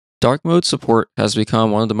Dark mode support has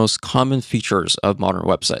become one of the most common features of modern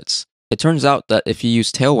websites. It turns out that if you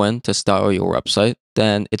use Tailwind to style your website,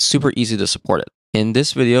 then it's super easy to support it. In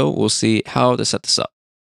this video, we'll see how to set this up.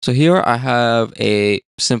 So here I have a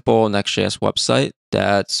simple next.js website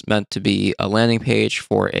that's meant to be a landing page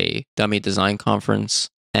for a dummy design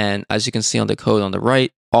conference. And as you can see on the code on the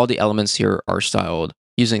right, all the elements here are styled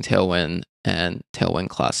using Tailwind and Tailwind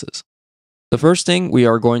classes. The first thing we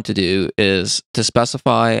are going to do is to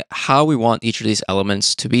specify how we want each of these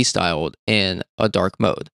elements to be styled in a dark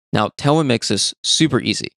mode. Now, Tailwind makes this super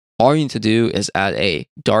easy. All you need to do is add a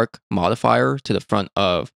dark modifier to the front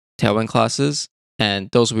of Tailwind classes, and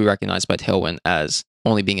those will be recognized by Tailwind as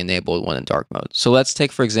only being enabled when in dark mode. So let's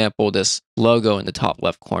take, for example, this logo in the top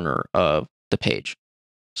left corner of the page.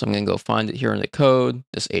 So I'm going to go find it here in the code,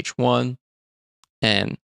 this H1,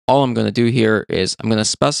 and all I'm going to do here is I'm going to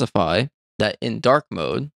specify that in dark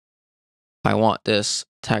mode, I want this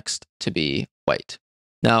text to be white.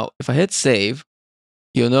 Now, if I hit save,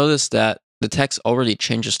 you'll notice that the text already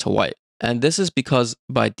changes to white. And this is because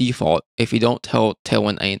by default, if you don't tell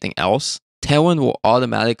Tailwind anything else, Tailwind will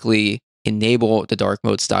automatically enable the dark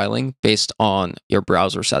mode styling based on your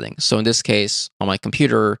browser settings. So in this case, on my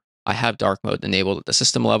computer, I have dark mode enabled at the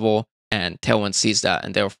system level, and Tailwind sees that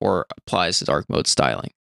and therefore applies the dark mode styling.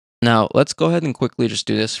 Now, let's go ahead and quickly just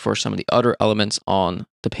do this for some of the other elements on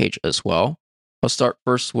the page as well. I'll start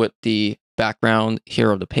first with the background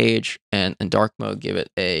here of the page, and in dark mode, give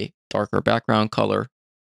it a darker background color.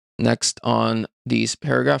 Next, on these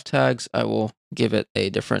paragraph tags, I will give it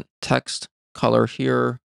a different text color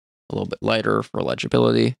here, a little bit lighter for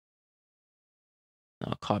legibility.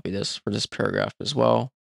 I'll copy this for this paragraph as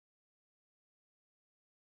well.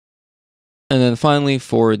 And then finally,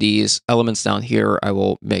 for these elements down here, I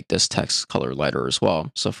will make this text color lighter as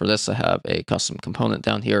well. So for this, I have a custom component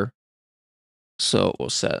down here. So we'll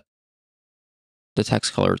set the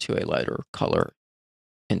text color to a lighter color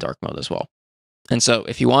in dark mode as well. And so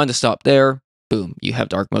if you wanted to stop there, boom, you have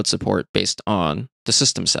dark mode support based on the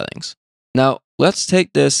system settings. Now, let's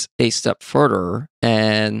take this a step further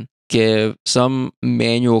and give some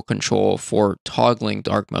manual control for toggling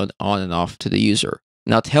dark mode on and off to the user.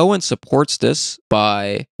 Now, Tailwind supports this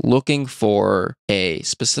by looking for a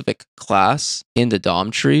specific class in the DOM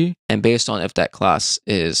tree, and based on if that class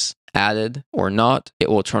is added or not, it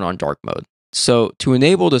will turn on dark mode. So to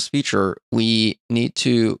enable this feature, we need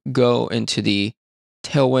to go into the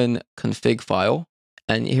Tailwind config file,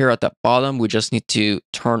 and here at the bottom, we just need to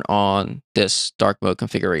turn on this dark mode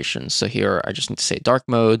configuration. So here, I just need to say dark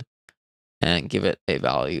mode and give it a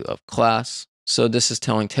value of class. So this is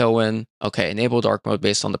telling Tailwind, okay, enable dark mode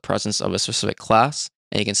based on the presence of a specific class.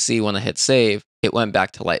 And you can see when I hit save, it went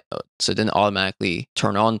back to light mode. So it didn't automatically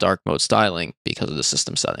turn on dark mode styling because of the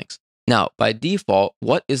system settings. Now, by default,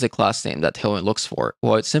 what is a class name that Tailwind looks for?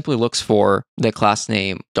 Well, it simply looks for the class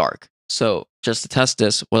name dark. So just to test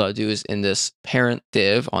this, what I'll do is in this parent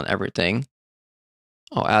div on everything,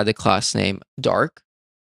 I'll add the class name dark.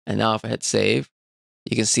 And now if I hit save,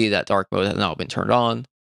 you can see that dark mode has now been turned on.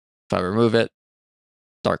 If I remove it,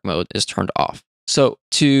 dark mode is turned off. So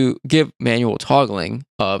to give manual toggling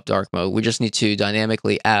of dark mode, we just need to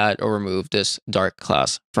dynamically add or remove this dark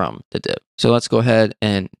class from the div. So let's go ahead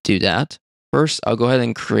and do that. First, I'll go ahead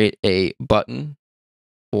and create a button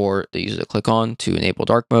for the user to click on to enable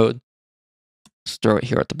dark mode. Let's throw it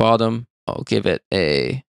here at the bottom. I'll give it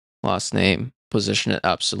a class name, position it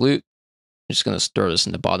absolute. I'm just going to throw this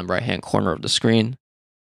in the bottom right-hand corner of the screen.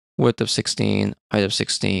 Width of 16, height of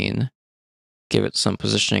 16. Give it some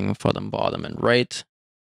positioning for the bottom and right.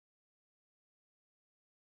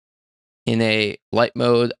 In a light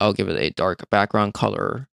mode, I'll give it a dark background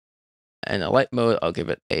color. And in a light mode, I'll give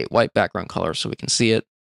it a white background color so we can see it.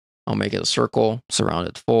 I'll make it a circle,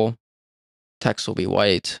 surrounded full. Text will be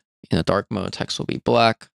white. In a dark mode, text will be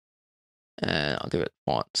black. And I'll give it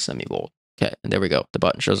font semi-bold. Okay, and there we go. The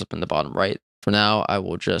button shows up in the bottom right. For now, I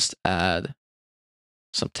will just add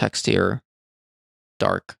some text here,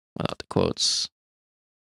 dark, without the quotes.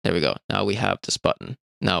 There we go. Now we have this button.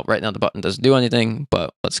 Now, right now the button doesn't do anything,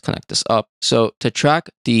 but let's connect this up. So to track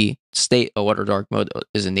the state of whether dark mode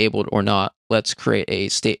is enabled or not, let's create a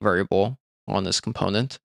state variable on this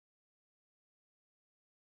component.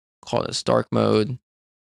 Call this dark mode.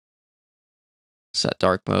 Set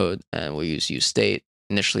dark mode, and we'll use useState.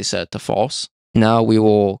 Initially set it to false. Now we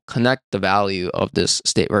will connect the value of this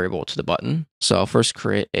state variable to the button. So I'll first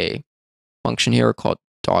create a function here called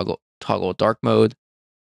toggle dark mode,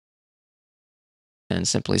 and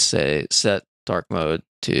simply say set dark mode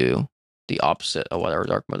to the opposite of whatever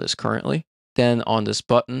dark mode is currently. Then on this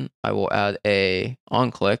button, I will add a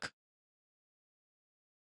onClick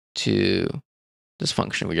to this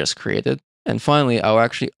function we just created. And finally, I'll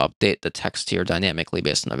actually update the text here dynamically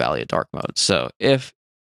based on the value of dark mode. So if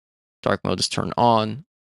dark mode is turned on,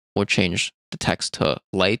 we'll change the text to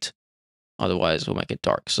light. Otherwise, we'll make it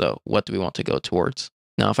dark. So what do we want to go towards?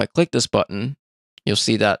 Now, if I click this button, you'll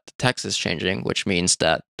see that the text is changing, which means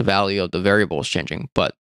that the value of the variable is changing,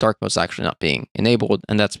 but dark mode is actually not being enabled.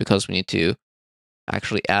 And that's because we need to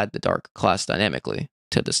actually add the dark class dynamically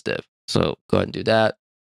to this div. So go ahead and do that.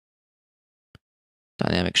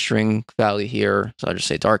 Dynamic string value here. So I'll just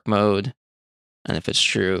say dark mode. And if it's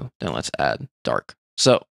true, then let's add dark.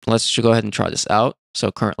 So let's go ahead and try this out.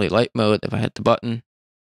 So currently light mode, if I hit the button,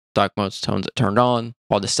 dark mode's turned on.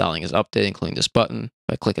 All the styling is updated, including this button.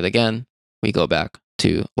 If I click it again, we go back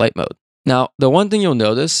to light mode. Now, the one thing you'll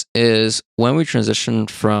notice is when we transition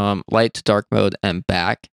from light to dark mode and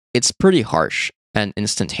back, it's pretty harsh and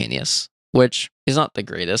instantaneous, which is not the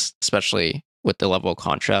greatest, especially with the level of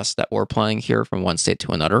contrast that we're applying here from one state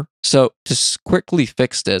to another. So to quickly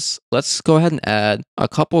fix this, let's go ahead and add a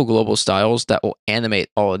couple of global styles that will animate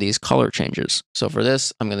all of these color changes. So for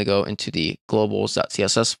this, I'm going to go into the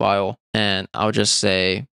globals.css file, and I'll just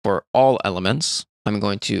say for all elements, I'm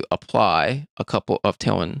going to apply a couple of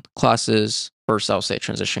Tailwind classes. First, I'll say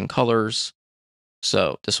transition colors.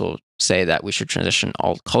 So this will say that we should transition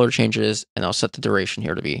all color changes, and I'll set the duration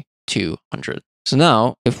here to be 200. So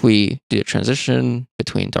now, if we do a transition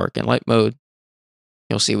between dark and light mode,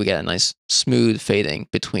 you'll see we get a nice smooth fading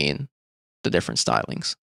between the different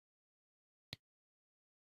stylings.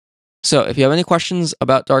 So if you have any questions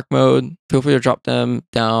about dark mode, feel free to drop them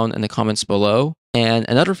down in the comments below. And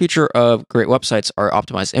another feature of great websites are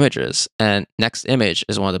optimized images, and Next Image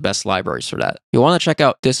is one of the best libraries for that. You'll want to check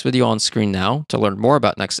out this video on screen now to learn more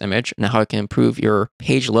about Next Image and how it can improve your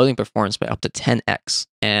page loading performance by up to 10x.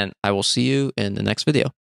 And I will see you in the next video.